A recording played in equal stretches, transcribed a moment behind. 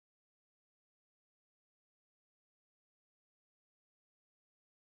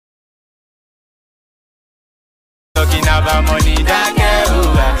about money, that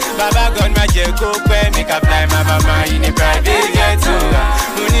girl. Baba God, my Jeko, make a fly my mama in a private jet too.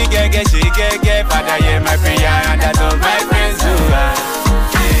 Money get shake, get, Father, yeah, my prayer, and that's all my friends do.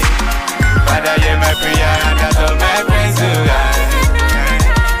 Father, yeah, my prayer, and that's all my friends do.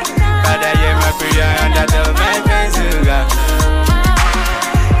 Father, yeah, my prayer, and that's all my friends do.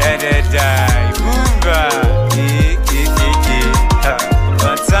 And they die,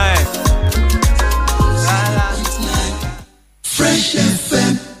 one time. Fresh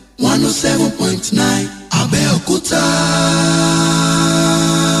FM 107.9 Abeokuta.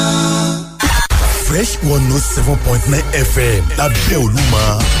 Fresh 107.9 FM lábẹ́ Olúmọ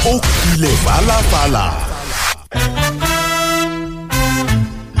ó kilẹ̀ fàlàfàlà.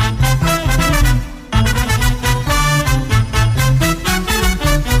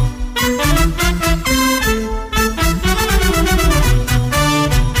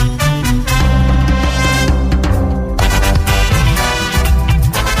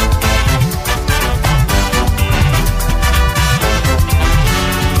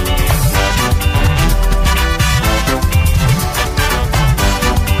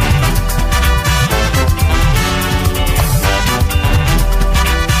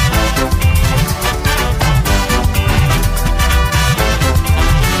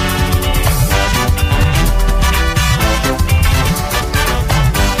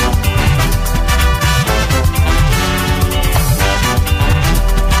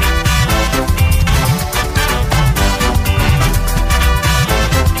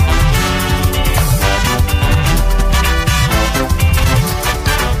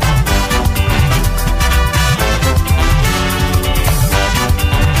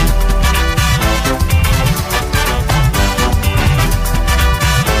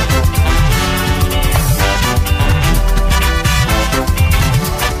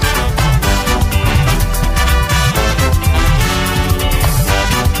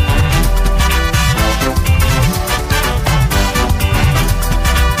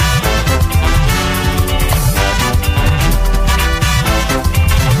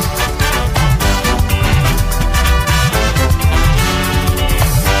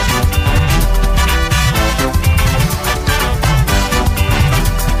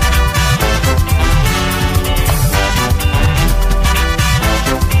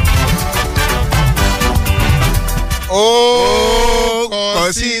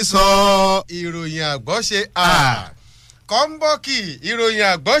 ìròyìn àgbọ́ṣe kọ́ńbọ́ọ̀kì ìròyìn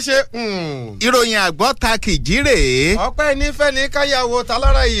àgbọ́ṣe. ìròyìn àgbọ́ ta kìjírè. ọpẹ́ nífẹ̀ẹ́ ní káyàwó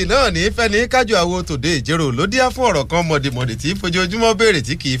talára yìí náà nífẹ̀ẹ́ ní kájọ àwo tòde ìjẹ́rò ló díá fún ọ̀rọ̀ kan mọ̀dìmọ̀dì tí fojoojúmọ́ béèrè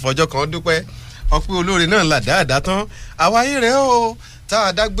tí kì í fọjọ́ kan dúpẹ́ ọpẹ́ olóore náà là dáadáa tán àwáyé rẹ̀ o tá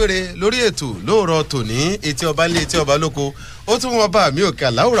a dágbére lórí ètò lóòrọ̀ tòní etí ọba ńlé etí ọba lóko ó tún wọn bá mi òkè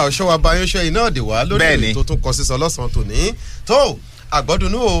àláwùrà ọṣọ wa bá yánṣẹ́ iná òdì wá lórí ètò tó kọ sísọ lọ́sàn-án tòní tó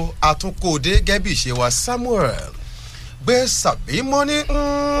àgbọ̀dùnú o àtúnkòde gẹ́bí ìṣe wa Samuel gbé sàbímọ́ ní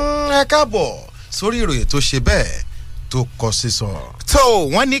ẹ káàbọ̀ sórí ìròyìn tó ṣe bẹ́ẹ̀ tó kọ sísọ. tó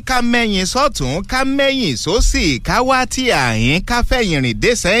wọ́n ní ká mẹ́yìn sọ́tún ká mẹ́yìn sósì ká wá tí àyín ká fẹ̀yìn rìn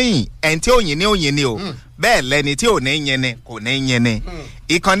dé sẹ́yìn ẹni tí òyìn ní òyìn ni o bẹ́ẹ̀ lẹni tí ò ní yẹn ni kò ní yẹn ni.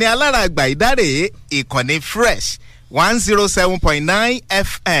 ìkànnì alárágbà ìdárè ìkànnì fresh 107.9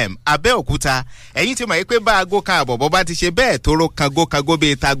 FM Abẹ́òkúta ẹ̀yin tí mọ̀ yí pé bá aago kan àbọ̀bọ̀ bá ti ṣe bẹ́ẹ̀ tóró kango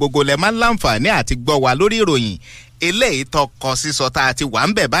bíi ta gbogbo lẹ̀ máa ń láǹfààní àti gbọ́ wa lórí ìròyìn eléyìí tọkọ sísọ tá a ti wà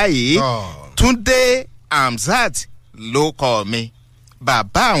ń bẹ̀ báyìí Túndé Hamzat ló kọ́ mi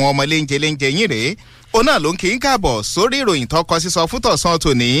bàbá àwọn ọmọ léńjẹ yín rèé òun náà ló ń kí n káàbọ̀ sórí ìròyìn tọkọ sísọ fún tọ̀sán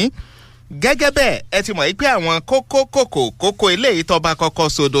tòní gẹ́gẹ́ bẹ́ẹ̀ ẹ ti mọ̀ yí pé àwọn kókó eléyìí tọba kọ́kọ́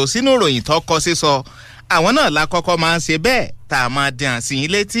sódò sínú ìròyìn tọkọ sísọ àwọn náà la kọ́kọ́ máa ń ṣe bẹ́ẹ̀ tá a máa dàn sí i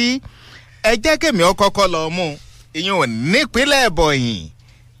létí ẹ jẹ́ kémi ọ kọ́kọ́ lọ mú ìyẹn ò nípínlẹ̀ Ebonyi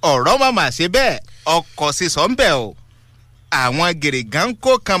ọ̀rọ̀ màmá ṣe bẹ́ẹ̀ ọkọ̀ sísọ ń bẹ̀ o àwọn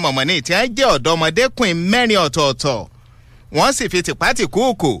gèrègánkó kan mọ̀mọ́ni tí wọ́n jẹ́ ọ̀dọ́mọdékùnrin mẹ́rin ọ̀tọ̀ọ̀tọ̀ wọ́n sì fi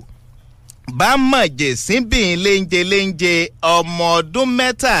tìpátìkúùkù bá mọ̀jẹ̀ síbìn léńjẹ ọmọ ọdún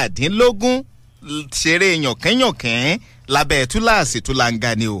 17 ṣeré yànkẹ́yànkẹ́ lábẹ́ túláàsì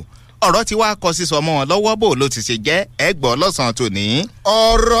túláǹgà ni o ọ̀rọ̀ tí wàá kọ sísọ mọ́ wọn lọ́wọ́ bò ló ti ṣe jẹ́ ẹgbọ́ lọ́sàn-án tòní.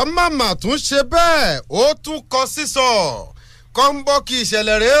 ọ̀rọ̀ màmá tún ṣe bẹ́ẹ̀ ó tún kọ sísọ kọ́ńbọ́ọ̀kì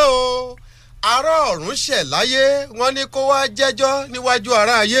ìṣẹ̀lẹ̀ rèé o ará ọ̀run ṣẹ̀ láyé wọ́n ní kó wá jẹ́jọ́ níwájú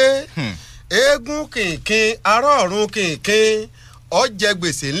ará ayé eégún kìnkìn ará ọ̀run kìnkìn ó jẹ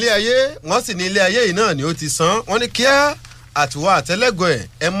gbèsè nílé ayé wọ́n sì ní ilé ayé yìí náà ni ó ti san wọ́n ní kíá àtiwá àtẹlẹ́gọ̀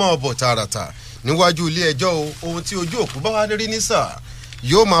ẹ mọ́ ọbọ̀ tààràtà níwájú ilé ẹjọ́ o ohun tí ojú òkú bá wá rí ní sáà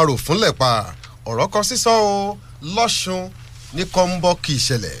yóò máa rò fúnlẹ̀ pa ọ̀rọ̀ kan sísọ o lọ́ṣun ní kọ́ńbọ́ọ̀kì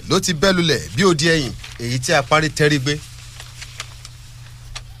ìṣẹ̀lẹ̀ ló ti bẹ́ lulẹ̀ bí ó di ẹ̀yìn èyí tí a parí tẹ́rí gbé.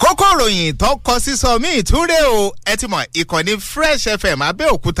 kókó ìròyìn tó kọ sísọ míì túnrẹ o ẹ ti mọ ìkànnì Fresh FM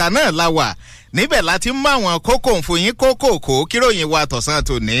Abẹ́òkúta náà la wà níbẹ̀ láti mú àwọn kókó òǹfòyín kókòkó kíròyìn wa tọ̀sán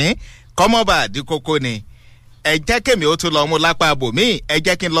tòní kọ́mọ́bà àdínkókó ni ẹ jẹ́ kémi ó tún lọ mú lápá abòmí ẹ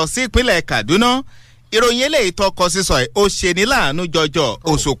jẹ́ kí n lọ sí ìpínlẹ̀ Kaduna ìròyìn eléyìí tó kọ sísọ ẹ̀ ó ṣe ní láàánú jọjọ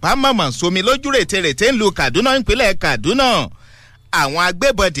òṣùpá mọ̀mọ̀ sómi lójú rètérètè ń lu Kaduna ìpínlẹ̀ Kaduna àwọn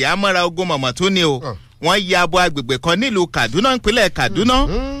agbébọ̀dì amọ́ra ogun mọ̀mọ̀ tó ní o wọ́n ya abo agbègbè kan nílùú Kaduna ìpínlẹ̀ Kaduna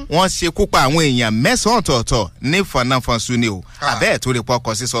wọ́n ṣekú pa àwọn èèyàn mẹ́sàn-án ọ̀tọ̀ọ̀tọ̀ ní fọnáfọnsu ni o àbẹ́ẹ̀ tó rí pọ̀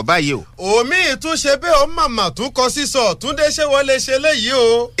kọ sísọ báyìí o. omi ìtúnṣe bẹ́ẹ̀ ó màmá tún kọ sísọ túndé ṣé wọ́n lè ṣe léyìí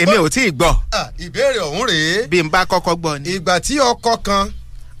o. èmi ò tí ì gbọ́. ìbéèrè ọ̀hún rèé. bí n bá kọ́kọ́ gbọ́ ni. ìgbà tí ọkọ kan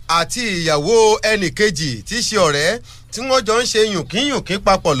àti ìyàwó ẹnì kejì tí í ṣe ọ̀rẹ́ tí wọ́n jọ ń ṣe yùnkínyùnkín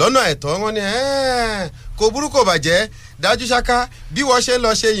papọ̀ lọ́nà àìtọ́ wọn ni kò burú kò bàjẹ́ dájú ṣáká bí wọ́n ṣe ń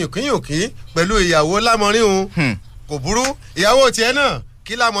lọ ṣe yùnkínyùnkín pẹ̀lú ìyàwó lámọrin òun kò burú ìyàwó tiẹ̀ náà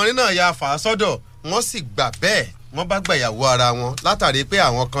kí lámọrin náà ya fà á sọ́dọ̀ wọ́n sì gbà bẹ́ẹ̀ wọ́n bá gba ìyàwó ara wọn látàrí pé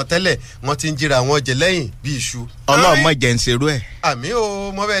àwọn kan tẹ́lẹ̀ wọ́n ti ń jíra wọn jẹ lẹ́yìn bí iṣu. ọlọ́mọ jẹ́ ń ṣerú ẹ̀. àmì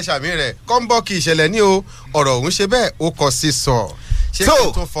o mo bẹ́ẹ̀ ṣàmì rẹ̀ kọ́ńbọ́ọ̀kì ìṣẹ̀lẹ̀ ní o ọ̀rọ̀ òun ṣe bẹ́ẹ̀ ó kọ sí sọ ṣé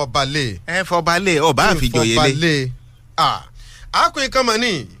kí tún fọbalẹ̀. fọbalẹ̀ ọba àfijòyè lé. àkùnrin kan mọ̀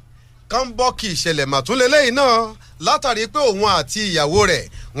ní kọ́ńbọ́ọ̀kì ìṣẹ̀lẹ̀ màtúnlélẹ́yìn náà látàrí pé òun àti ìyàwó rẹ̀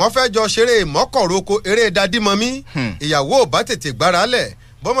wọ́n fẹ́ jọ ṣeré mọ́kànróko eré dadímọ́mí ìyàwó ò bá tètè gbára lẹ̀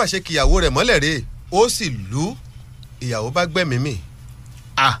bọ́mọ̀ ṣe kí ìyàwó rẹ̀ mọ́lẹ̀ rè ó sì lù ìyàwó bá gbẹ̀mí mì.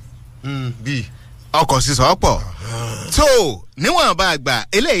 bí ọkọ̀ sísọ pọ̀ tó níwọ̀n bá gbà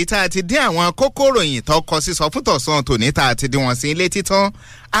eléyìí tá a ti dín àwọn kókó ròyìn tó kọ sísọ fún tọ̀sán tòní tá a ti dín wọn sí ilé títán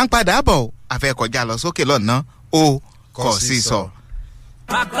à ń padà bọ̀ àfẹ́kọjá lọ sókè lọ́nà ó kọ sísọ.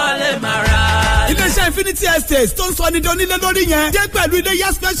 iléeṣẹ́ Infinity Estate tó ń sọ ní donílé lórí yẹn jẹ́ pẹ̀lú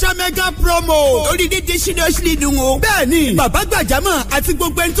iléyà special mega promo. orí dídí seriously dùn o. bẹ́ẹ̀ni bàbá gbàjámọ̀ àti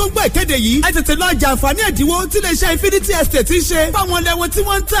gbogbo ẹni tó ń gbọ́ ìkéde yìí ẹ tètè lọ jàǹfààní ẹ̀dínwó tí iléeṣẹ́ Infinity Estate ń ṣe fáwọn lẹ́wọ̀n tí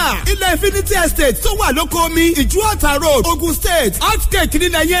wọ́n ń tà. ilé Infinity Estate tó wà lóko omi Ìjúọ̀tà road Ogun State outcake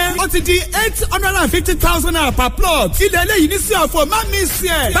nílẹ̀ yẹn ó ti di 850,000 naira per plot. ilẹ̀ eléyìí ní sí ọ̀fọ̀ má mi sí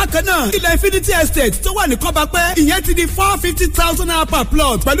ẹ̀. bákan náà ilẹ̀ Infinity Estate tó wà ní Kọ́bápẹ́ ìyẹn ti di 450,000 naira per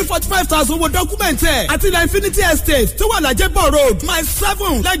plot pẹ̀lú 45,000 owó dọ́kúmẹ̀ntì ẹ̀ àti ilẹ̀ Infinity Estate tó wà lájẹ́bọ̀ road mile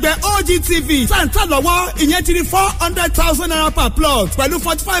 7 lẹ́gbẹ̀ẹ́ OGTV sáǹtà lọ́wọ́ ìyẹn ti di 400,000 naira per plot pẹ̀lú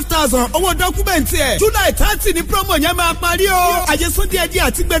 45,000 owó dọ́kúmẹ̀ntì ẹ̀ July 30 ní promo yẹn máa parí o. àyẹ̀sọ́ díẹ̀díẹ̀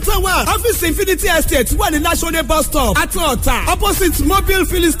àti gbẹ̀tẹ̀ wà ọ́fíìsì Infinity Estate wà ní Lashode bus stop àti Ọ̀tà opposite mobile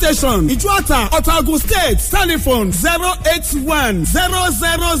filling station Ìjúọ̀tà Ọ̀tà Ogun State telephone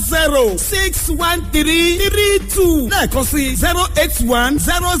 081-000-61332 lẹ́ẹ̀kan sí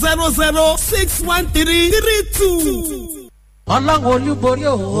 081-000-61332. ọlọ́run olúborí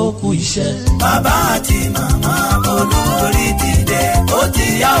òkú iṣẹ́. bàbá àti màmá olúborí ti dé ó ti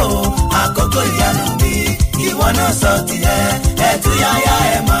yá o àkókò ìyanu mi ìwọ náà sọ tiẹ̀ ẹ̀túyáyá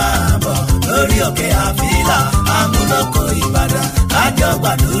ẹ̀ máa bọ̀ lórí òkè àfílà àmúlòkọ Ìbàdàn kájọ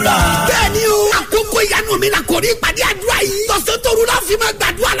gbàdúrà. bẹ́ẹ̀ni o àkókò ìyanu mi la kò ní ìpàdé àdúrà yìí tọ̀sán tòru la fi máa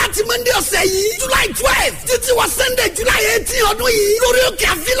gbàdúrà láti Monday ọ̀sẹ̀ yìí July 12 títí wọ Sunday July 18 ọdún yìí lórí òkè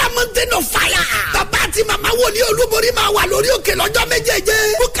àfílà mountain of fire. bàbá àti màmá wòlíì olúborí máa wà lórí òkè lọ́jọ́ méjèèjé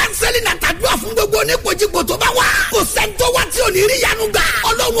fún kánsẹ́lì nàtàdúrà fún gbogbo oníkojúkò tó bá wà. kò sẹ́ńtọ́ wá tí ò ní rí yanu gbà.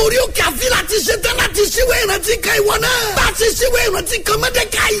 ọlọ́run orí òkè àfílà ti ṣe tán láti ṣíwé ìrántí kan ìwọ náà. bá a ṣe ṣíwé ìrántí kan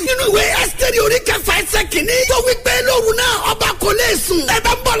Mọ́dékáì nínú ìwé Ẹ́sítérì orí kẹfà ẹsẹ̀ kìíní tó wí pé lóru náà ọba kò lè sùn. ẹ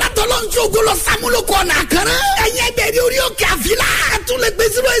bá ń bọ̀ látọ̀ lọ́n ṣògo lọ sàmúlòkọ ọ̀nà àkàrà. ẹ̀yin ẹgbẹ̀rẹ̀ orí òkè àfílà. ẹ tún lè gbé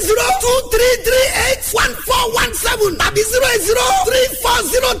 08023381417 tàbí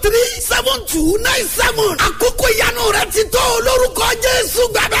 08034037297. àkókò ìyanu rẹ ti tó lórúkọ Jésù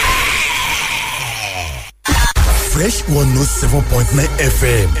gbàgbẹ́. Fresh 107.9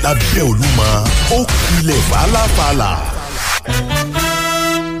 FM lábẹ́ Olúmọ ó kilẹ̀ fàlàfàlà.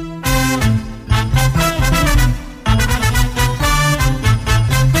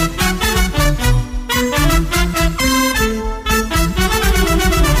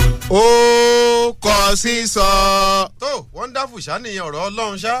 ó kọ sísọ. tó wonderful ṣàníyàn ọ̀rọ̀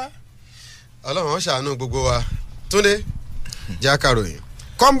ọlọ́run ṣá ọlọ́run ṣàánú gbogbo wa Túndé jẹ́ akàròyìn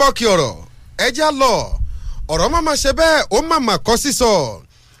kọ́ńbọ́ọ̀kì ọ̀rọ̀ ẹja lọ ọ̀rọ̀ máma ṣe bẹ́ẹ̀ ó máma kọ sísọ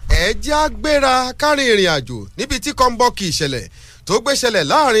ẹja gbéra kárin ìrìn àjò níbi tí kọ́ńbọ́ọ̀kì ìṣẹ̀lẹ̀ tó gbé ṣẹlẹ̀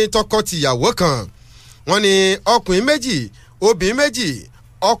láàrin tọkọ-tìyàwó kan wọ́n ní ọkùnrin méjì obìnrin méjì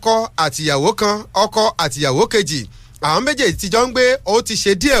ọkọ àtìyàwó kan ọkọ àtìyàwó kejì àwọn méjèèjì tí jọ ń gbé ó ti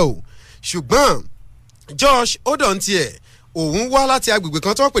ṣe díẹ̀ o ṣùgbọ́n Josh odontiẹ̀ òun wá láti agbègbè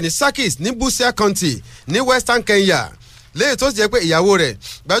kan tó ń pè ní Sakis ní Busia County ní Western Kenya léyìí tó sì jẹ́ pé ìyàwó rẹ̀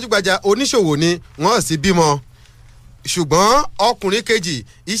gbajúgbajà oníṣòwò ni wọ́n sì bímọ ṣùgbọ́n ọkùnrin kejì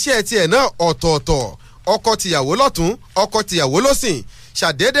iṣẹ́ tiẹ̀ náà ọ̀tọ̀ọ̀tọ̀ ọkọ tìyàwó lọ́tún ọkọ tìyàwó lọ́sìn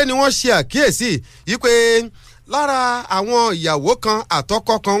ṣàdédé ni wọ́n ṣe àkíyèsí yí pé lára àwọn ìyàwó kan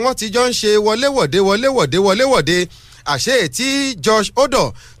àtọkọ kan wọ́n ti jọ ń ṣe wọléwọ̀dé àṣé tí Josh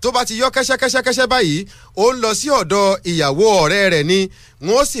Odor tó bá ti yọ kẹ́sẹ́kẹ́sẹ́kẹ́sẹ́ báyìí ó ń lọ sí ọ̀dọ̀ ìyàwó ọ̀rẹ́ rẹ̀ ni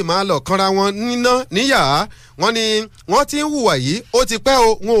wọ́n sì máa lọ kanra wọn níná níyà wọ́n ní wọ́n ti ń hùwà yìí ó ti pẹ́ o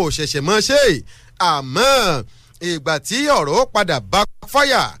wọn ò ṣẹ̀ṣẹ̀ mọ́ ṣe àmọ́ ìgbà tí ọ̀rọ̀ padà bá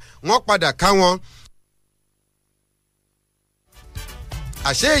fáyà wọ́n padà ká wọn.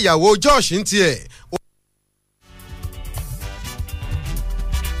 àṣé ìyàwó Josh ń tiẹ̀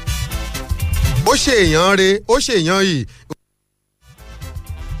ó ṣe èèyàn re ó ṣe èèyàn yìí.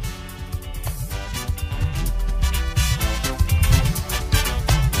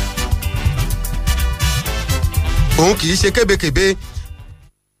 òun kì í ṣe kébékébé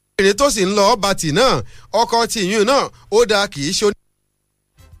ìrìn tó sì ń lọ bàtì náà ọkọ tìyún náà ó dáa kì í ṣe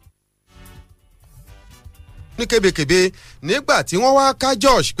ní kébékébé nígbà tí wọ́n wá ká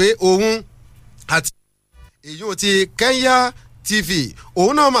Josh pé òun àti èyí ti Kenya TV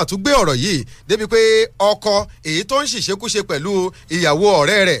òun náà mà tún gbé ọ̀rọ̀ yìí débi pé ọkọ èyí tó ń ṣìṣekúṣe pẹ̀lú ìyàwó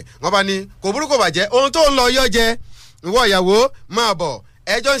ọ̀rẹ́ rẹ̀ wọ́n bá ní kò burúkú bàjẹ́ ohun tó ń lọ yọ jẹ ìwọ ìyàwó máa bọ̀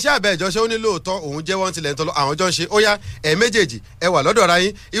ẹjọ́ ń ṣe àbẹ̀ ẹjọ́ ṣe ó ní lóòótọ́ òun jẹ́ wọ́n tilẹ̀ ń tọ́lọ́ àwọn jọ ń ṣe ó yá ẹ̀ méjèèjì ẹ wà lọ́dọ̀ ara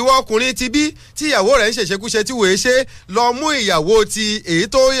yín ìwọ ọkùnrin ti bí tí ìyàwó rẹ̀ ń ṣèṣekúṣe tí wòye ṣe lọ mú ìyàwó ti èyí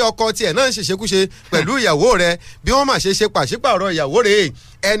tó ọkọ tiẹ̀ náà ń ṣèṣekúṣe pẹ̀lú ìyàwó rẹ̀ bí wọ́n mà ṣe ṣe pàṣípàrọ̀ ìyàwó rẹ̀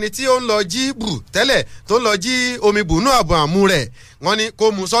ẹni tí ó ń lọ jí bù tẹ́lẹ̀ tó ń lọ jí omi bù nú àbọ̀ àmú rẹ̀ wọ́n ní kó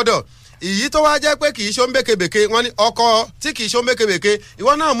mú sọ́dọ̀ ìyí tó wá jẹ́ pé kì í ṣó ń békebèke wọ́n ní ọkọ tí kì í ṣó ń békebèke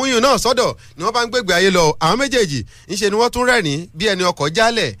ìwọ náà múyùn náà sọ́dọ̀ ni wọ́n bá ń gbégbé ayé lọ àwọn méjèèjì ńṣe ni wọ́n tún rẹ́rìn bí ẹni ọkọ̀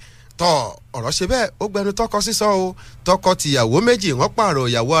jálẹ̀ tọ̀ ọ̀rọ̀ ṣe bẹ́ẹ̀ ó gbẹnu tọkọ sísọ o tọkọ tìyàwó méjì wọ́n pààrọ̀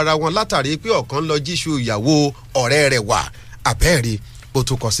ìyàwó ara wọn látàrí pé ọ̀kan lọ jíṣu ìyàwó ọ̀rẹ́ rẹ̀ wà àbẹ́ẹ̀rí ó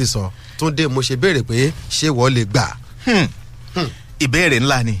tún kọ sísọ tó dé mo ṣe béèrè pé ṣé wọ́n lè gbà. ìbéèrè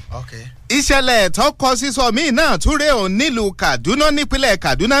ńlá ni. Okay. ìṣẹ̀lẹ̀ tọkọ sísọ míì náà túnrẹ́ ò nílùú Kaduna nípínlẹ̀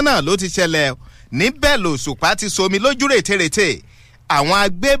Kaduna náà ló ti ṣẹlẹ̀ níbẹ̀ lòṣùpá ti somi lójú rètérètè àwọn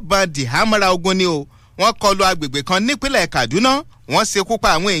agbébọn dìhámọ́ra ogun ni o wọ́n kọlu agbègbè kan nípínlẹ̀ Kaduna wọ́n ṣekú pa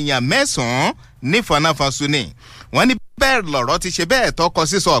àwọn èèyàn 9 nífọ̀nàfọ̀sùn ni wọ́n ní bẹ́ẹ̀ lọ̀rọ̀ ti ṣe bẹ́ẹ̀ tọkọ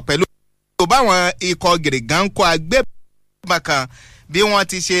sísọ pẹ̀lú báwọn ikọ̀ gìrìgàn kó agbébọn kan bí wọ́n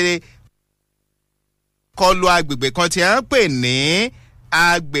ti ṣe kọlu agbègbè kan tí a ń pè ní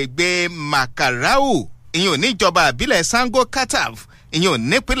agbègbè Makarau ìyẹn níjọba àbílẹ̀ Sango Katav ìyẹn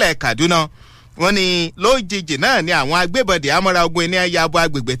nípínlẹ̀ Kaduna wọ́n ní lójijì náà ni àwọn agbébọn dìhámọ́ra ogun ní ayabo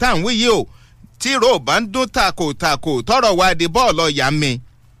agbègbè tá à ń wí yìí o tí ròbá ń dún takòtakò tọrọ wá di bọ́ọ̀lù ọ̀yà mi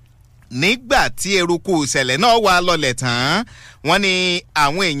nígbà tí eruku ìṣẹ̀lẹ̀ náà wà lọlẹ̀ tán wọ́n ní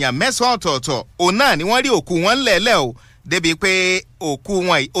àwọn èèyàn 9 ọ̀tọ̀ọ̀tọ̀ òun náà ni wọ́n rí òkú wọn lẹ́lẹ̀ o débi pé òkú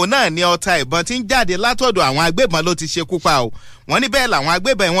wọn òun náà ní ọta ìbọn tí ń jáde látọ̀dọ̀ àwọn agbébọn ló ti ṣekú pa o wọ́n ní bẹ́ẹ̀ làwọn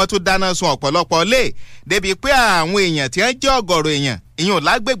agbébọn wọn tún dáná sun ọ̀pọ̀lọpọ̀ lé débi pé àwọn èèyàn tí wọ́n jẹ́ ọ̀gọ̀rọ̀ èèyàn ìyẹn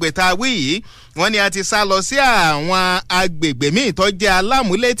lágbègbè tá a wí yìí wọ́n ní a ti sá lọ sí àwọn agbègbè míì tó jẹ́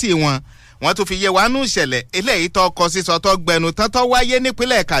alámúlétì wọn wọ́n tún fi yé wa nú ìṣẹ̀lẹ̀ eléyìí tó kọ sísọ tó gbẹnu tán tó wáyé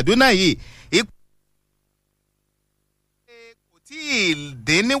nípínlẹ̀ Kaduna yìí kò tí ì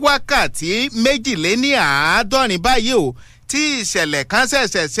dín ní wákàtí 72 báyìí o tí ìṣẹ̀lẹ̀ kan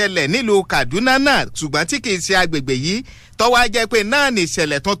ṣẹ̀ṣẹ̀ ṣẹlẹ̀ nílùú Kaduna náà ṣùgbọ́n tí kì í ṣe agbègbè yìí tó wá jẹ́ pé náà ní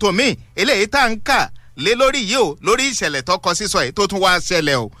ìṣẹ̀lẹ̀ tuntun míì eléyìí tá ń kà lé lórí yìí o lórí ìṣẹ̀lẹ̀ tó kọ sísọ yìí tó tún wá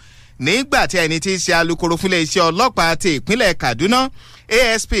ṣẹlẹ̀ o nígbà tí ẹni tí í ṣe alukoro fún iléeṣẹ́ ọlọ́pàá ti ìpínlẹ̀ Kaduna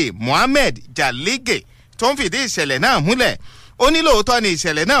ASP Mohammed Jalige tó ń fìdí ìṣẹ̀lẹ̀ náà múlẹ̀ ó ní lóòótọ́ ni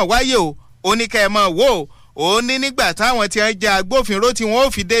ìṣẹ̀lẹ̀ náà wáyé o ó ní kẹ́ ẹ mọ̀ wò ó ó ní nígbà táwọn tí wọ́n jẹ́ agbófinró tí wọ́n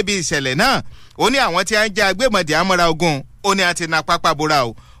ó fi débi ìṣẹ̀lẹ̀ náà ó ní àwọn tí wọ́n jẹ́ agbébọ̀dì àmọ́ra ogun ó ní àti na pápá bora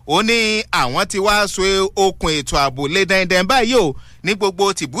o ó ní àwọn tí wàá so okùn ètò ààbò lé dandan báyìí o ní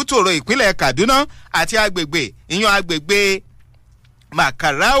gbogbo tìbútòrò ìpínlẹ̀ Kaduna àti agbègbè ìyẹn agbègbè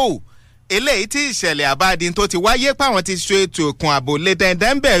Makarau eléyìí tí ìṣẹ̀lẹ̀ àbádìn tó ti wáyé páwọn ti so ètò òkun ààbò lé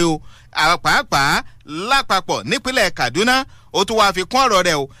dandan bẹ́ẹ̀ o pàápàá lápapọ̀ nípínlẹ̀ Kaduna ó tún wáá fi kún ọ̀rọ̀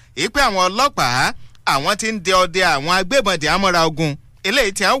rẹ̀ o ìpè àwọn ọlọ́pàá àwọn tí ń dẹ ọdẹ àwọn agbébọ̀dì àmọ́ra ogun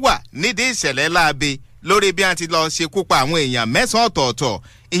eléyìí tí wọ́n wà nídìí ìṣẹ̀lẹ̀ láabe lórí bí wọ́n ti lọ ṣekú pa àwọn èèyàn 9 ọ̀tọ̀ọ̀tọ̀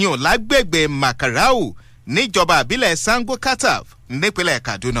ìyẹn lágbègbè Makarau níjọba àbílẹ̀ Sango Katav nípínlẹ̀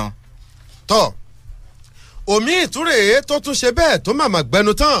Kaduna. tọ́ omi ìtúrè tó tún ṣe bẹ́ẹ̀ tó màmá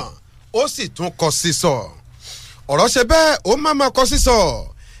gbẹnu tán ó sì tún kọ sísọ ọ̀rọ̀ ṣe bẹ́ẹ̀ ó màmá kọ sísọ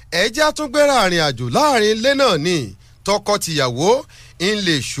ẹ̀jẹ̀ tún gbéra àrìn àjò láàrin ilé náà ni tọkọ-tìyàwó ń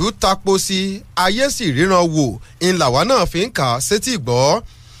lè ṣú tapo sí ayé sì ríran wò ń làwa náà fi ń kà á sétí ìgbọ́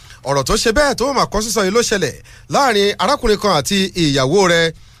ọ̀rọ̀ tó ṣe bẹ́ẹ̀ tó mà kọ́ sísọ yìí ló ṣẹlẹ̀ láàrin arákùnrin kan àti ìyàwó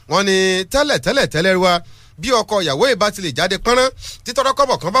rẹ̀ wọ́n ní tẹ́lẹ̀ wa bí ọkọ ìyàwó ìbá ti lè jáde pọ́nrán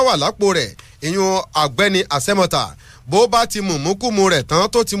títọ́rọ́kọ́bọ̀ kan bá wà lápò rẹ̀ ìyún àgbẹ̀ni àṣẹmọ́ta bó bá ti mùmúkùmù rẹ̀ tán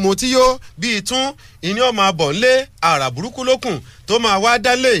tó ti mu tí yó bíi tún ìní ọmọ abọ̀ ńlé àrà burúkú lókùn tó máa wá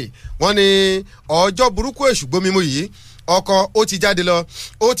dálé wọ́n ní ọjọ́ burúkú èṣù gbómímú yìí ọkọ ó ti jáde lọ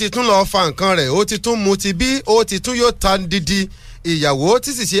ó ti tún lọ fa nǹkan rẹ̀ ó ti tún mu ti bí ó ti tún yóò ta dídí ìyàwó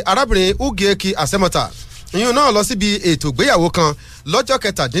tí sì ṣe arábìnrin Ugieki Àṣẹmọ́ta ìyún náà lọ síbi ètò ìgbéyàwó kan lọ́jọ́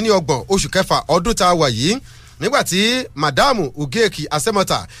 27 oṣù kẹfà ọdún tá a wà yìí nígbàtí madamu Ugieki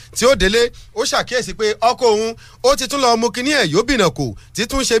Àṣẹmọ́ta tí ó délé ó ṣàkíyèsí pé ọkọ òun ó ti tún lọ mú kíní ẹ̀ yóò bìnà kù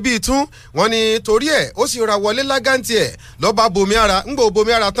títún ṣe bíi tún wọn ni torí ẹ̀ ó sì ra wọlé lágáǹtì ẹ̀ lọ́ba bomi ara ńgbò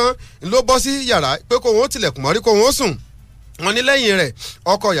bomi ara tán ló bọ́ sí yàrá pé kóun ó tilẹ̀kùn mọ́rí kóun ó sùn wọ́n ní lẹ́yìn rẹ̀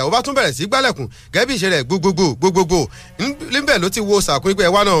ọkọ ìyàwó bá tún bẹ̀rẹ̀ sí gbálẹ̀kùn gẹ́gẹ́ bí ìṣe rẹ̀ gbogbogbò níbẹ̀ ló ti wo sàkún pé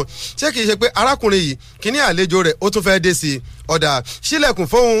ẹwà náà ṣé kìí ṣe pé arákùnrin yìí kíní àlejò rẹ̀ ó tún fẹ́ dé sí i ọ̀dà sílẹ̀kùn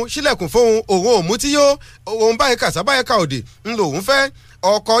fóun òun ò mú tí yó òun báyìí kàṣà báyìí kà òdì ńlò òun fẹ́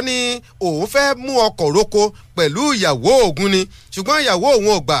ọkọ ní òun fẹ́ mú ọkọ̀ roko pẹ̀lú ìyàwó òun ni ṣùgbọ́n ìyàwó òun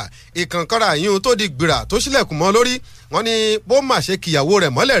ò gbà ìkànkọ́ra yìí tó di gbìrà tó sílẹ̀kùn mọ́ lórí wọ́n ní bó mà ṣe kìyàwó rẹ̀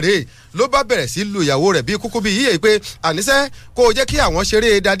mọ́lẹ̀ rè ló bá bẹ̀rẹ̀ sí lu ìyàwó rẹ̀ bí kúkú bí yíyẹ pé àníṣe kó o jẹ́ kí àwọn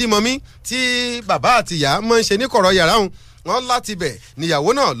ṣeré dadí mọ́mí tí bàbá àti ìyá máa ń ṣe ní kọ̀rọ̀ yàrá òun wọ́n láti bẹ̀ níyàwó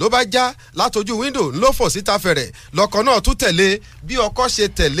náà ló bá já látojú wíńdò ló fò síta fẹ̀rẹ̀ lọ́kọ náà tún tẹ̀lé bí ọkọ ṣe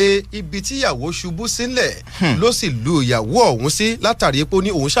tẹ̀lé ibi tí ìyàwó ṣubú sílẹ̀ ló sì lu ìyàwó ọ̀hún sí látàrí pé ó ní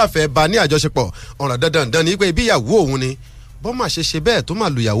òun ṣàfẹ́ bá ní àjọṣepọ̀ ọ̀ràn dandan ní pé bí ìyàwó òun ni bọ́mà ṣe bẹ́ẹ̀ tó máa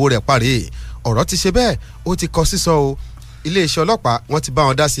lu ìyàwó rẹ̀ parí ọ̀rọ̀ ti ṣe bẹ́ẹ̀ ó ti kọ sísọ o iléeṣẹ́ ọlọ́pàá wọ́n ti bá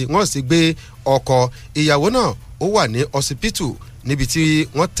wọn dá sí wọ́n sì gbé ọkọ ìyàwó náà ó wà ní ọsibítù níbi tí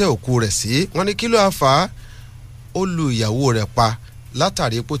wọ́n tẹ òkú rẹ̀ sí wọ́n ní kí ló fà á ó lu ìyàwó rẹ̀ pa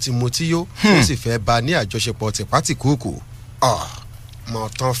látàrí pé ó ti mutí yó ó sì fẹ́ bá ní àjọṣepọ̀ tìpátìkúùkù mọ̀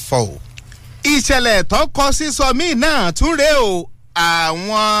tán fọ́ o. ìṣẹ̀lẹ̀ tó kọ sísọ míì náà tún rèé o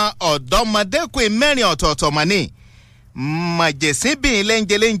àwọn ọ̀dọ́mọdékùnrin 4 ọ̀tọ̀ọ̀tọ̀ mọ̀ ní màjèsínbìn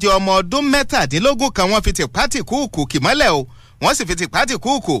léńjeléńje ọmọ ọdún 17 kan wọ́n fi tìpátìkúùkù kìmọ́lẹ̀ o wọ́n sì fi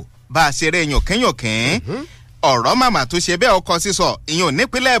tìpátìkúùkù bá a ṣeré yànkínyànkín ọ̀rọ̀ màmá tó ṣe bẹ́ẹ̀ ọkọ sísọ ìyẹn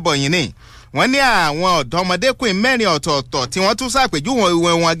nípínlẹ̀ Ebonyi ni wọ́n ní àwọn ọ̀dọ́mọdékùnrin 4 ọ̀tọ̀ọ̀tọ̀ tí wọ́n tún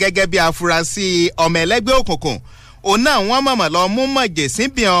ṣàpèjúwe wọn gẹ́gẹ́ bí afurasí ọmọ ẹlẹ́gbẹ́ òkùnkùn òun náà wọ́n mọ̀mọ́ lọ mú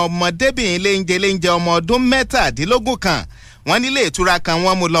màjèsínbìn ọmọdébìnrin léńjeléńje ọmọ ọdún 17 kan wọ́n nílé ìtura kan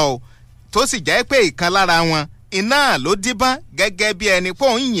wọ́n mú lọ tó sì jẹ́ pé ìkan lára wọn iná ló díbọ́n gẹ́gẹ́ bí ẹni pé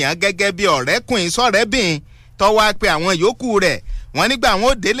òun yàn gẹ́gẹ́ bí ọ̀rẹ́kùnrin sọ̀rẹ́bìn tó wá pé àwọn yòókù rẹ̀ wọ́n nígbà àwọn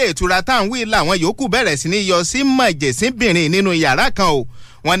òdélé ìtura táwọn wí làwọn yòókù bẹ̀rẹ̀ sí ní yọ sí màjèsínbìnrin nínú yàrá kan o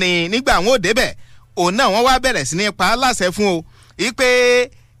wọ́n ní nígbà àwọn òdébẹ̀ òun náà wọ́n wá bẹ̀rẹ̀ sí ní pa á láṣẹ fún o ìpè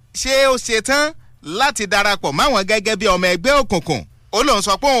ṣé ó ṣe tán láti darapọ̀ máwọn gẹ́gẹ́ bí ọmọ ẹgbẹ́ òkùnkùn ó lóun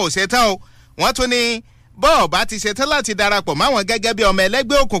sọ pé òun ò ṣe tán o wọ́n tún ní bọ́ọ̀ bá ti ṣe tán láti darapọ̀ máwọn gẹ́gẹ́ bí ọmọ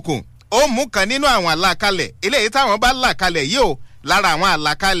ẹlẹ́gbẹ́ òkùnkùn ó mú kan nínú àwọn àlàkalẹ̀ eléyìí táwọn bá là kalẹ̀ yìí o lára àwọn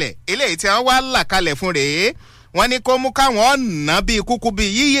àlàkalẹ̀ eléyìí tí wọ́n wá là kalẹ̀ fún rèé wọ́n ní kó mú káwọn ọ̀nà bíi kúkú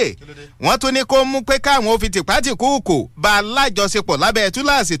bíi yíyè wọ́n tún ní kó mú pé káwọn ó fi tìpátìkúùkù bá a lájọṣepọ̀ lábẹ́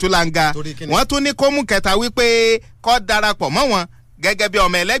túláàsì túlanga wọ́n tún ní kó mú kẹta wípé kó darapọ̀ mọ́ wọn gẹ́gẹ́ bí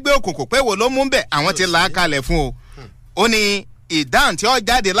ọmọ ẹlẹ́gbẹ́ òkùnkùn pé wo ló mú bẹ́ẹ̀ àwọn ti là á kalẹ̀ fún o ó ní ìdáhùn tí ó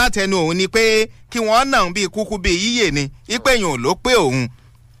jáde látẹnu òun ni pé kí wọ́n nà bíi kúkú bíi yíyè ni ìpéyìn ò ló pé òun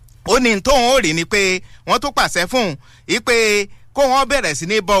ó ní tóun ó rí ni pé wọ́n tún pàṣẹ fún un ìpè kó wọ́n bẹ̀rẹ̀ sí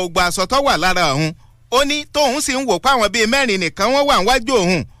ní bọ́ ògbà aṣọ tó wà lára òun ó ní tóun sì ń wò pé àwọn bíi 4 nìkan wọ́n wà níwájú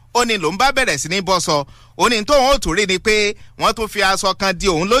òun ó ní lòun bá bẹ̀rẹ̀ sí ní bọ́ sọ ó ní tóun ó tún rí ni pé wọ́n tún fi aṣọ kan di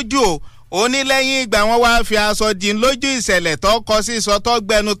òun lójú o ó ní lẹ́yìn ìgbà wọ́n wá fi aṣọ di lójú ìṣẹ̀lẹ̀ tó kọ sí sọ tó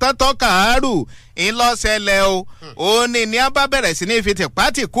gbẹnu tán tó kàárù ńlọ́sẹ̀lẹ̀ o ó ní a bá bẹ̀rẹ̀ sí ní fi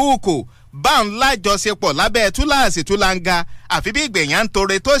tìpátìkúùkù bá ń lájọṣepọ̀ lábẹ́ túláàsì túlanga àfi bí ìgbẹ̀yàn ń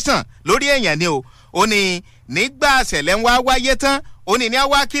tore tó sàn lórí èèyàn ni o ó ní nígbà àṣẹlẹ̀ ń wá wáyé tán ó ní a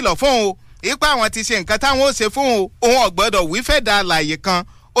wá kìlọ̀ fún o ipa àwọn ti ṣe nǹkan táwọn ó ṣe fún o òun ọ̀gbọ́dọ̀ wí fẹ́ da àlàyé kan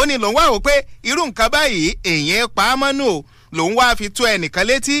ó ní lòun wá wò pé irú nǹkan báyìí èèyàn pa á mọ́nú o lòun wá fi tó ẹnìkan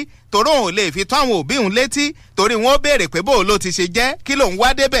létí torí òun ò lè fi tó àwọn òbí òun létí torí wọn ó béèrè pé bó ló ti ṣe jẹ́ kí lòun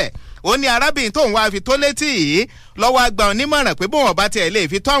wá débẹ̀ ó ní arábìnrin tóun wá fi tó létí yìí lọ́wọ́ àgbà onímọ̀ràn pé bóun ọba tiẹ̀ lè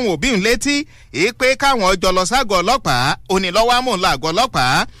fi tó àwọn òbí òun létí èyí pé káwọn ọjọ́ lọ ságọ̀ ọlọ́pàá ó ní lọ́wọ́ àmúhùn làgọ́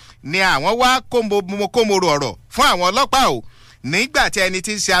ọlọ́pàá ni àwọn wá kómoro ọ̀rọ̀ fún àwọn ọlọ́pàá o nígbà tí ẹni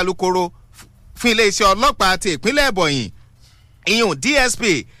tí ń ṣe alukoro fún iléeṣẹ́ ọlọ́pàá ti ìpínlẹ̀ Ebonyi ìyún DSP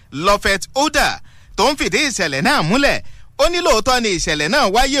Lofet Oda tó ń fìdí ìṣẹ̀lẹ̀ náà múlẹ̀ ó ní lóòótọ́ ni ìṣẹ̀lẹ̀ náà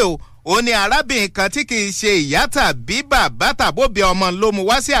wáyé o ó ní arábìnrin kan tí kì í ṣe ìyá tàbí bàbá tàbóbi ọmọ ló mú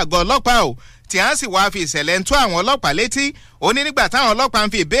wá sí àgọ́ ọlọ́pàá o tí a sì wá fi ìṣẹ̀lẹ̀ ń tó àwọn ọlọ́pàá létí ó ní nígbà táwọn ọlọ́pàá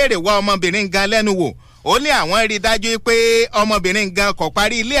ń fi ìbéèrè wá ọmọbìnrin gan lẹ́nu wò ó ní àwọn rí i dájú pé ọmọbìnrin gan kò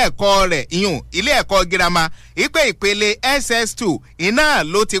parí ilé ẹ̀kọ́ rẹ̀ ìyún ilé ẹ̀kọ́ girama ìpè ìpele SS2 iná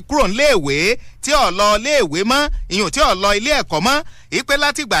ló ti kúrò níléèwé tí ò lọ léèwé mọ́ ìyún tí ò lọ ilé ẹ̀kọ́ mọ́ ìpè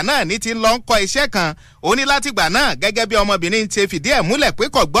látìgbà náà ní ti ń lọ ń kọ́ iṣẹ́ kan ó ní látìgbà náà gẹ́gẹ́ bí ọmọbìnrin ti fìdí ẹ̀ múlẹ̀ pé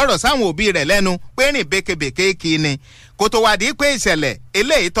kò gbọ́rọ̀ sáwọn òbí rẹ̀ lẹ́nu pé rìn békebèké kí ni kó tó wá di pé ìṣẹ̀lẹ̀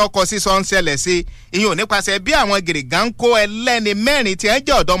eléyìí tọkọ sísọ ń ṣẹlẹ̀ sí ìyún nípasẹ̀ bí àwọn gìrìgàn ń kó ẹlẹ́ni mẹ́rin tí ẹ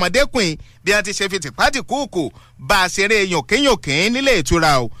jẹ́ ọ̀dọ́mọdékùnrin bí wọ́n ti ṣe fi tìpátìkúùkù bá a ṣeré yòkínyòkín nílé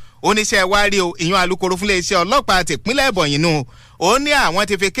ìtura o oníṣẹ́ wa rí o ìyún alukoro fúnlé iṣẹ́ ọlọ́pàá tìpínlẹ̀ Ebonyi nù ó ní àwọn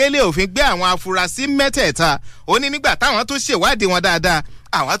ti fi kélé òfin gbé àwọn afurasí mẹ́tẹ̀ẹ̀ta ó ní nígbà táwọn tó ṣèwádìí wọn dáadáa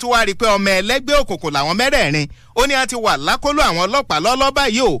àwọn tó wá rí i pé ọmọ ẹlẹ́gbẹ́ òkùnkùn làwọn mẹ́rẹ̀ẹ̀rin ó ní a ti wà lákọlò àwọn ọlọ́pàá lọ́lọ́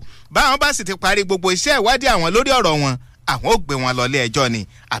báyìí o báwọn bá sì ti parí gbogbo iṣẹ́ ìwádìí àwọn lórí ọ̀rọ̀ wọn àwọn ò gbé wọn lọ ilé ẹjọ́ ni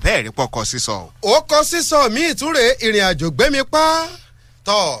àbẹ́ẹ̀rí pọkọ sísọ. ó kọ sísọ míì túnre ìrìn àjò gbẹ́mi pa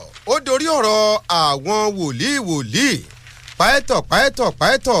tọ̀ ó dorí ọ̀rọ̀ àwọn wòlíì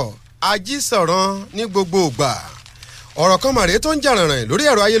páẹ́tọ̀ ajísọ̀ràn ní gbogbo ìgbà ọ̀rọ̀ kan màrè tó ń jà rànràn lórí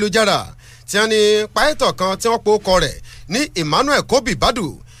ẹ̀rọ ayélujára tí wọ́n ní páẹ́tọ̀ kan tí wọ́n po kọ rẹ̀ ní Emmanuel Kobi Badu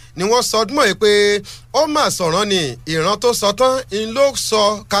ni wọ́n sọ ọdún mọ́ ẹ pé ó mà sọ̀rọ̀ ni ìran tó sọ tán ń ló sọ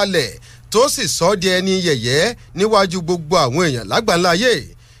kalẹ̀ tó sì sọ di ẹni yẹ̀yẹ́ níwájú gbogbo àwọn èèyàn lágbàńlá ayé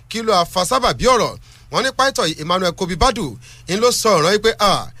kí ló afa sábàbí ọ̀rọ̀ wọn ní páìtọ̀ Emmanuel Kobi Badu ń ló sọ ọ̀rọ̀ yìí pé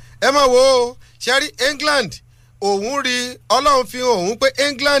ẹ máa wo ṣẹ́rí England òun rí ọlọ́run fi hàn òun pé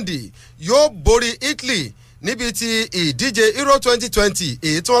England yóò borí Italy níbi tí ìdíje Euro 2020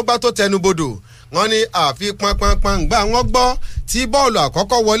 èyí tí wọ́n gbá tó tẹnubodò wọ́n ní àfi pọnpọnpọn gbà wọ́n gbọ́ tí bọ́ọ̀lù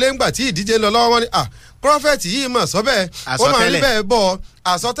àkọ́kọ́ wọlé ńgbà tí ìdíje lọ lọ́wọ́ wọn ni prophet yìí mọ̀ sọ́bẹ̀ ó máa ń bẹ́ẹ̀ bọ̀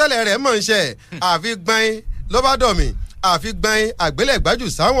àsọtẹ́lẹ̀ rẹ̀ mọ̀ ń ṣe àfi gbọ́n ló bá dọ̀ mí àfi gbọ́n àgbélẹ̀gbájù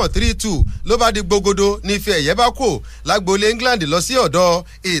sáwọn 3-2 ló bá di gbogodo ní ife ẹ̀yẹ bá kò lágboolé England lọ sí ọ̀dọ̀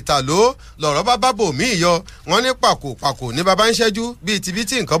ìtàló lọ̀rọ̀ bá bò mí yọ wọ́n ní pàkó ní baba ń ṣẹ́jú bíi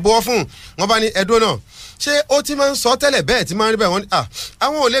tibítì nǹkan bọ́ fún wọn bá ní ẹdó náà ṣé ó ti máa ń sọ tẹ́lẹ̀ bẹ́ẹ̀ ti máa ń rí bẹ́ẹ̀ wọ́n ní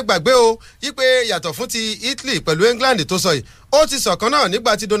àwọn ò lè gbàgbé o wípé yàtọ̀ fún ti Italy pẹ̀lú England tó sọ yìí ó ti sọ̀kan náà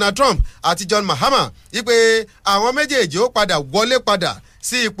nígbà tí Donald Trump àti John Mahama wípé àwọn méjèèjì ó padà wọlé padà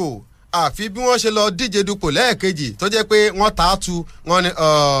sí ipò àfi bí wọ́n ṣe lọ díje dupò lẹ́ẹ̀kejì tó jẹ́ pé wọ́n ta á tu wọn ni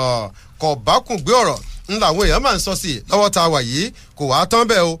kò bá kùn gbé ọ̀rọ̀ ńlá àwọn èèyàn máa ń sọ sí lọ́wọ́ tá a wà yìí kò wá tán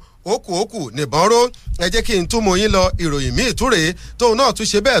bẹ́ẹ̀ o òkù nìbọn ró ẹ jẹ́ kí n túmọ̀ yín lọ ìròyìn míì túre tóun náà tún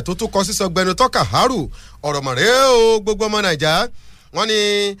ṣe bẹ́ẹ̀ tó tún kọ sísọ gbẹnu tọ́ka haru ọ̀rọ̀ mọ̀rẹ́ o gbogbo ọmọ nàìjà wọ́n ní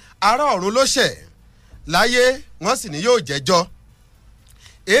ará ọ̀run ló ṣẹ̀ láyé wọ́n sì ní yóò jẹ́jọ́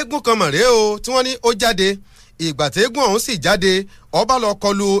eégún kan mọ̀rẹ́ o tí wọ́n ní ó jáde ìgbà tí eégún ọ̀hún sì jáde ọba lọ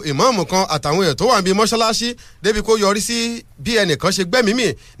kọlu ìmáàmù kan àtàwọn èèyàn tó wà níbi mọ́ṣáláṣí débi kó yọrí sí bí ẹnìkan ṣe gbẹ́mìí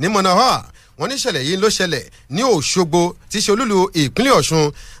ní mọ̀nàhà wọ́n ní ìṣẹ̀lẹ̀ yìí ló ṣẹlẹ̀ ní Òṣogbo tí ṣe olúlu ìpínlẹ̀ Ọ̀ṣun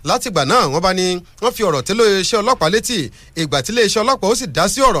látìgbà náà wọ́n bá ní wọ́n fi ọ̀rọ̀ tí iléeṣẹ́ ọlọ́pàá létí ìgbà tí iléeṣẹ́ ọlọ́pàá ó sì dá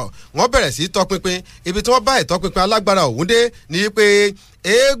sí ọ̀rọ̀ wọ́n bẹ̀rẹ̀ sí tọpinpin ibi tí wọ́n bá ìtọpinpin alágbára òun dé ní pé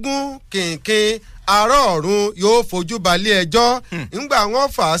eégún kìnkìn ará ọ̀run yóò fojú balẹ̀ ẹjọ́ ńgbà wọ́n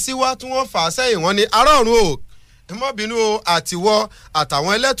fà á síwá tí wọ́n fà á sẹ́yìn wọ́n ní ará ọ̀run o mọ́bìnú o àtiwọ́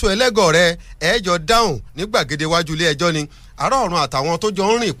àtàwọn ẹlẹ́tù ẹlẹ́gọ̀ rẹ ẹ̀ẹ́jọ dáhùn ní gbàgede wájú ilé ẹjọ́ ni ará ọ̀run àtàwọn tó jọ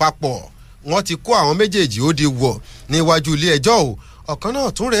ń rìn papọ̀ wọ́n ti kó àwọn méjèèjì ó di wọ̀ níwájú ilé ẹjọ́ o ọ̀kan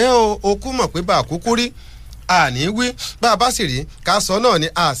náà tún rèé o okú mọ̀ pé bá a kúkú rí àní wí bá a bá sì rí ká sọ náà ni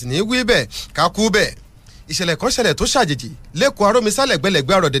a sì ní wí bẹ́ẹ̀ ká kú bẹ́ẹ̀ ìṣẹ̀lẹ̀ kan ṣẹlẹ̀ tó ṣàjèjì lẹ́kọ̀ọ́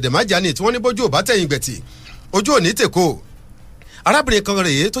arómisálẹ̀gbẹ̀lẹ̀gbẹ̀ ọ̀rọ̀ dẹ̀dẹ̀ májà ni tí wọ́n ní bójú ò bá tẹ̀yìn gbẹ̀tì ojú òní tèkó arábìnrin kan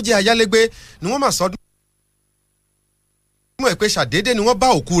rèé tó jẹ́ ayálégbé ni wọ́n máa sọdún mọ̀ pé ṣàdédé ni wọ́n bá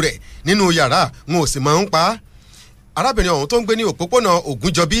òkú rẹ̀ nínú yàrá wọn ò sì máa ń pa á arábìnrin ọ̀hún tó ń gbé ní òpópónà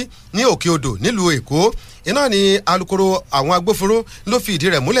Ògúnjọbí ní Òkè Odò nílùú Èkó iná ni alukoro àwọn agbófinró ló fi ìdí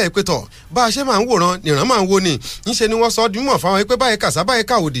rẹ̀ múlẹ̀ pé tọ̀ bá a ṣe máa ń wòran nìran máa ń wo ni ńṣe ni wọ́n sọ ọdún mọ̀ fáwọn pé báyìí kàṣá báyìí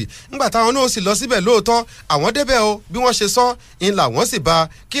káwòdì ńgbà táwọn náà sì lọ síbẹ̀ lóòótọ́ àwọn débẹ̀ o bí wọ́n ṣe sọ ń làwọn sì bá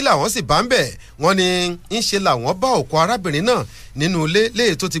kí làwọn sì bá ń bẹ̀ wọ́n ní ńṣe làwọn bá òkú arábìnrin náà nínú ilé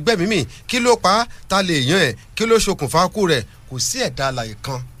léè tó ti gbẹ́mìí mì kí ló pa á ta lè yan ẹ̀ kí ló ṣokùnfà kú rẹ̀ kò sí ẹ̀dá alàyè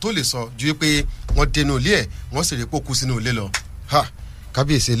kan tó lè sọ ju pé wọ́n dénú ilé ẹ̀ wọ́n sì rí pé ó kú sínú ilé lọ.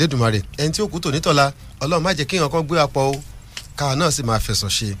 kábíyèsí elédùnmarè ẹni tí ó kú tò nítọ́la ọlọ́run má jẹ́ kí nǹkan gbé apọ̀ o káà náà sì máa fẹ̀sọ̀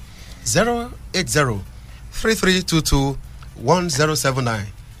ṣe 08033221079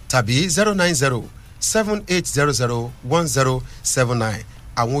 tàbí 09078001079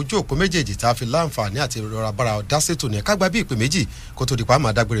 àwọn ojú òpó méjèèjì tá a fi láǹfààní àti ìrora bára dá sétò ní ká gba bí ìpè méjì kó tó di pa á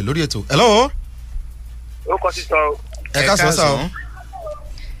máa dágbére lórí ètò. hello. ó kọ sísọ ẹ ká sọ sá o.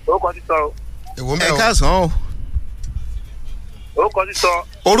 orúkọ ti sọ. èwo mẹ́ o. ẹ ká sàn o. orúkọ ti sọ.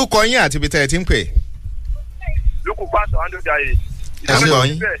 orúkọ yín àti ibi tẹ́ ẹ ti ń pè. lukú pásọ andójàyè. ẹ ń gbọ́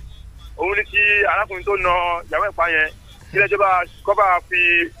yín. òun ní kí arákùnrin tó na ìyàwó ẹ̀pá yẹn ilé ìjọba kọ́ba fi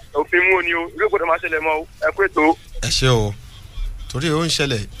òfin mú ni o ilé ìgbọ́dọ̀ máa ṣẹlẹ̀ mọ́ ẹ pé tó. ẹ ṣe o torí ó ń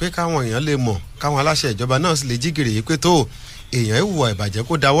ṣẹlẹ̀ pé káwọn èèyàn lè mọ̀ káwọn aláṣẹ ìjọba náà sì lè jí gìrì yìí pé tó èèyàn ìwà ìbàjẹ́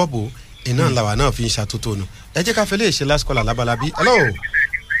kó dáwọ́ bò iná làwà náà fi ń ṣàtúntò nù ẹ jẹ́ ká fẹ́ lè ṣe last call alábàlábí. hello.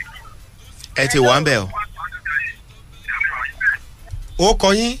 ẹ ti wà ń bẹ̀ o. ó kọ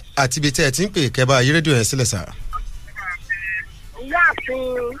yín àti ibi tẹ́ ẹ ti ń pè kẹ́ bá yí rédíò yẹn sílẹ̀ sà. ìyáàfin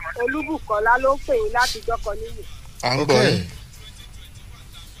olúbùkọ́lá ló ń pè yín láti jọkọ níyì. à ń gbọ́ yín.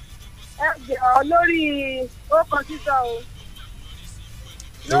 ẹ jọ lórí ó kan sísọ o.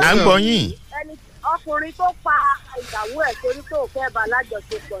 à ń gbọ́ yín. ẹni ọkùnrin tó pa ìyàwó ẹ̀ torí pé òfin ẹ̀bà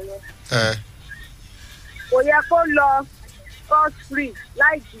lájọṣepọ̀ yẹn. kò yẹ kó lọ cross free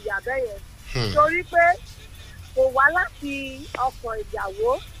láì jìyà bẹ́ẹ̀ yẹn. torí pé kò wá láti ọkàn ìyàwó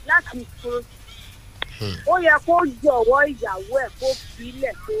láti fún. ó yẹ kó jọ̀wọ́ ìyàwó ẹ̀ kó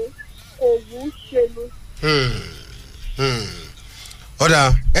filẹ̀ pé òun ṣe ni. ọ̀dà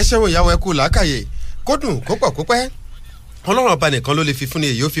ẹ ṣẹ́wọ̀n ìyàwó ẹ kú làákàyè kó dùn kó pọ̀ kó pẹ́ ọlọ́run ọba nìkan ló lè fi fún ni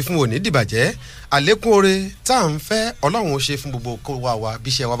èyí ó fi fún òní dìbàjẹ́ àlékún oore tá à ń fẹ́ ọlọ́run ó ṣe fún gbogbo kó wa bí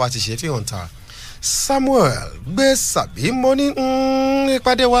iṣẹ́ wa bá ti ṣe fi hàn ta samuel gbé sàbí mọ́ ní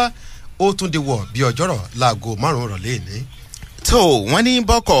ìpàdé wa ó tún di wọ̀ bí ọjọ́rọ̀ láago 5 rọ̀lẹ́ ní. tó wọ́n ní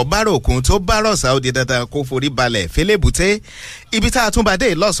bọ́kọ̀ bárokùn tó bárọ̀sà ó di dandan kó forí balẹ̀ fẹlẹ́bùté ibi tá a tún bá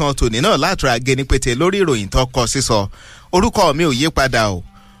dé lọ́sàn-án tòní náà látara geni pété lórí ìròyìn tó kọ sísọ orúkọ mi ò yí padà o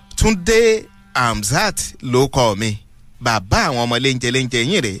túndé amzat ló kọ mi bàbá àwọn ọmọ léńjẹ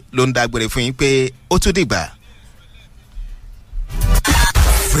yín rè ló ń dágbére fún yín pé ó tún dìgbà.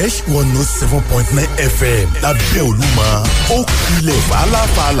 Fresh 107.9 FM lábẹ́ Olúmọ ó kilẹ̀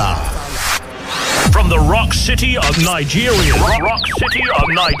fàlàfàlà. From the rock city of Nigeria. Rock city of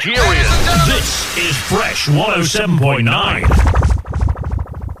Nigeria. This is Fresh 107.9.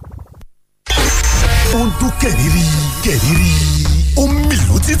 ó ń dún kẹ̀rìírí kẹ̀rìírí ó ń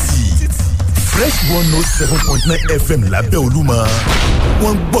mìlú títì. Fresh 107.9 FM lábẹ́ Olúmọ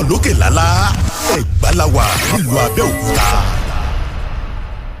wọ́n ń gbọ́ lókè lálá Ẹ̀gbá la wà nílùú Abẹ́òkúta.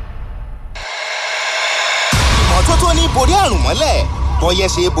 ìmọ́tótó ní borí àrùn mọ́lẹ̀ bọ́yẹ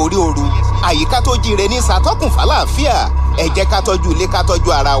ṣe borí ooru àyíká tó jíire ní ṣàtọ́kùn fàlàáfíà ẹ jẹ́ ká tọ́jú ilé ká tọ́jú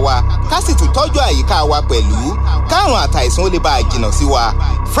ara wa ká sì tún tọ́jú àyíká wa pẹ̀lú káàrùn àtàìsàn ó lè bá a jìnnà sí wa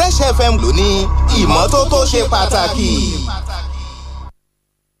Fresh FM ló ní ìmọ́tótó ṣe pàtàkì.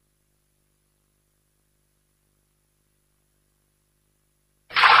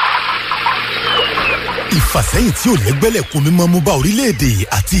 ìfàsẹ́yìn tí ò lẹ́gbẹ́lẹ̀ kún mímọ́ mú bá orílẹ̀-èdè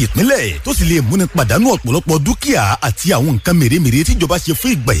àti ìpínlẹ̀ tó sì lè múni pàdánù ọ̀pọ̀lọpọ̀ dúkìá àti àwọn nǹkan mèremère tíjọba ṣe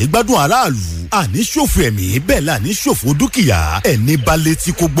fún ìgbàyẹ̀gbádùn aráàlú àní ṣòfò ẹ̀mí bẹ́ẹ̀ la ní ṣòfò dúkìá ẹni balẹ̀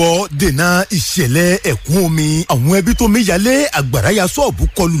tí kò gbọ́ dènà ìṣẹ̀lẹ̀ ẹ̀kún omi àwọn ẹbí tó méyalé àgbàrá ya sọ́ọ̀bù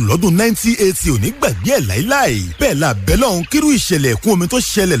kọlù lọ́dún 1980 òní gbàgbé ẹ̀ láíláì bẹ́ẹ̀ la bẹ́lọ̀ ń kírú ìṣẹ̀lẹ̀ ẹ̀kún omi tó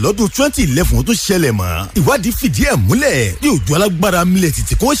ṣẹlẹ̀ lọ́dún 2011 tó ṣẹlẹ̀ mọ́ ìwádìí fìdí ẹ̀ múlẹ̀ bí òjò alágbára milẹ̀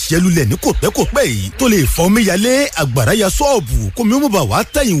títí kó ṣẹlulẹ̀ ní kòpẹ́kòpẹ́ yìí tó lè fọmíyalé àgbàrá ya sọ́ọ̀bù kómi ó mọ̀ bá wàá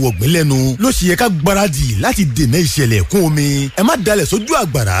tẹ̀yìn wọ̀gbìn lẹ́nu ló ṣe yẹ ká gbáradì láti dènà ìṣẹ̀lẹ̀ ẹ̀kún omi ẹ má dalẹ̀ sójú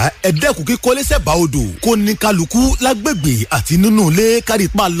àgbàrá ẹ dẹ́kun kíkọ́lé sẹ́bàá odò kó ní kálukú lágbègbè àti nínú ilé kárí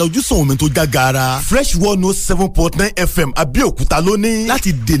pa lójúsàn omi tó já gaara Fresh 107.9 FM Abẹ́òkúta ló ní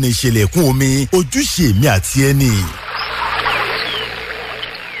láti dènà ìṣẹ̀lẹ̀ ẹ̀kún omi ojúṣe mi àti ẹni.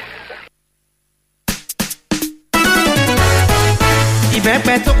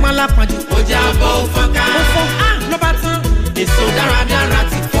 ìbẹ́pẹ tó pọ́n lápọ̀jù. ó jẹ́ abọ́ òfọ́ká. ó fọ́ á ló bá tán. èso dáradára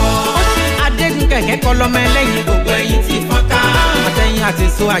ti fọ́. adégún kẹ̀kẹ́ kọ́ lọ́mọ ẹlẹ́yin gbogbo ẹ̀yìn ti fọ́ká. àtẹ̀yìn àti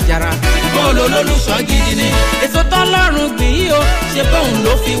èso àjàrà. bóòlù olólùṣọ́ gidi ni. èso tọ́lọ́run gbìn yìí o ṣe bóun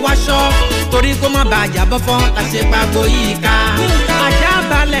ló fi wáṣọ. torí kó má bàa jábọ́ fọ́ la ṣe pàgọ́ yìí ká. àjà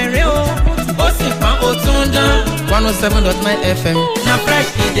balẹ̀ rẹ o ó sì pọ́n ó tún dán. 107.9 FM na fresh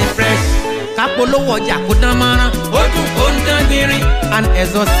e dey fresh. kápolówó ọjà kó dán mọ́rán ó dùn ó ń dán gbinrin and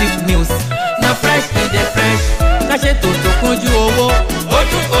exhaustive news na fresh e dey fresh káṣe tòótó kúnjú owó ó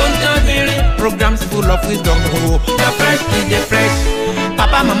dùn ó ń dán gbinrin programs full of wisdom o na fresh e dey fresh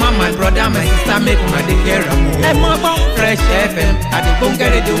papa mama my brother my sister make una dey hear am o ẹ mọ gbọ́ Fresh FM àdìgbòǹgẹ̀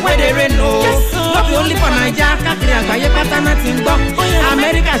rédíò wey dey rain o no be only for naija káàkiri àgbáyé pátá náà ti ń gbọ́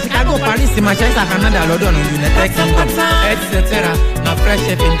America Chicago Paris Manchester Canada London United Kingdom etc na Fresh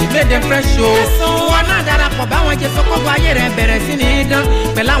FM dey make dem fresh o wọn náà darapọ̀ báwọn jẹ sọ́kọ́gbọ́ ayé rẹ̀ bẹ̀rẹ̀ sí ní dán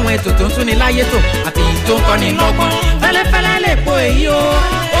pẹ̀lú àwọn ètò tó ń tún ní láyé tó àti èyí tó ń kọ́ni lọ́gbọ́n fẹ́lẹ́fẹ́lẹ́ lè po èyí o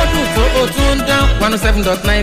ó dùn tó o tún dán 107.9